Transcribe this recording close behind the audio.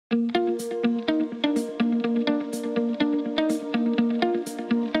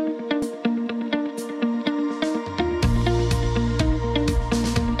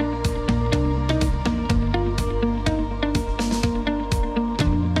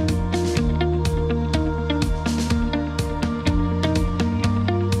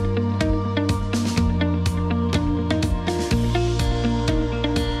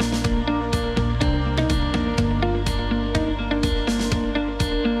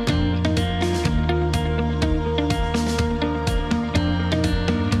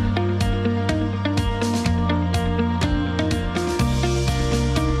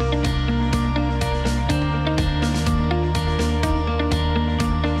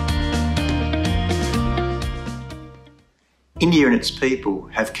India and its people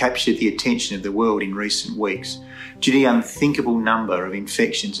have captured the attention of the world in recent weeks due to the unthinkable number of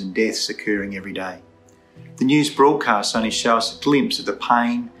infections and deaths occurring every day. The news broadcasts only show us a glimpse of the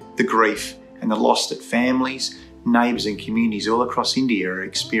pain, the grief and the loss that families, neighbours and communities all across India are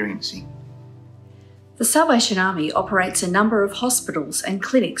experiencing. The Salvation Army operates a number of hospitals and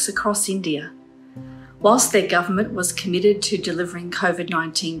clinics across India. Whilst their government was committed to delivering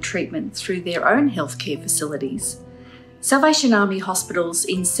COVID-19 treatment through their own healthcare facilities, Salvation Army hospitals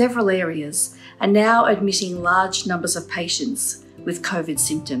in several areas are now admitting large numbers of patients with COVID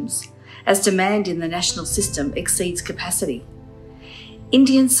symptoms, as demand in the national system exceeds capacity.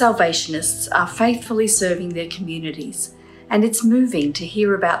 Indian Salvationists are faithfully serving their communities, and it's moving to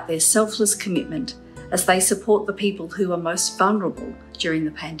hear about their selfless commitment as they support the people who are most vulnerable during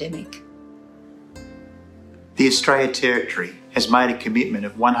the pandemic. The Australia Territory has made a commitment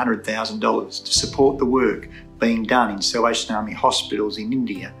of $100,000 to support the work being done in Salvation Army hospitals in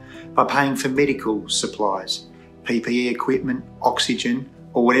India by paying for medical supplies, PPE equipment, oxygen,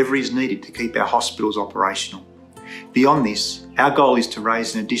 or whatever is needed to keep our hospitals operational. Beyond this, our goal is to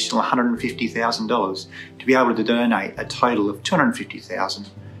raise an additional $150,000 to be able to donate a total of $250,000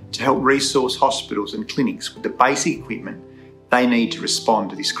 to help resource hospitals and clinics with the basic equipment they need to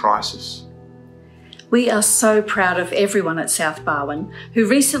respond to this crisis. We are so proud of everyone at South Barwon who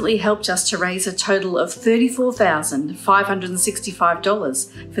recently helped us to raise a total of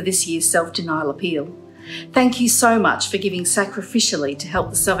 $34,565 for this year's self-denial appeal. Thank you so much for giving sacrificially to help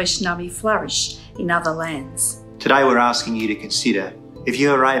the Salvation Army flourish in other lands. Today we're asking you to consider if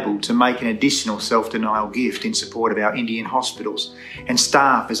you are able to make an additional self-denial gift in support of our Indian hospitals and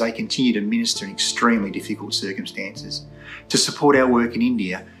staff as they continue to minister in extremely difficult circumstances. To support our work in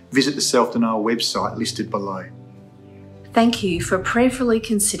India, visit the self-denial website listed below. Thank you for prayerfully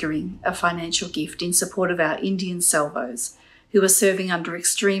considering a financial gift in support of our Indian salvos who are serving under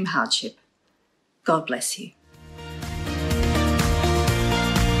extreme hardship. God bless you.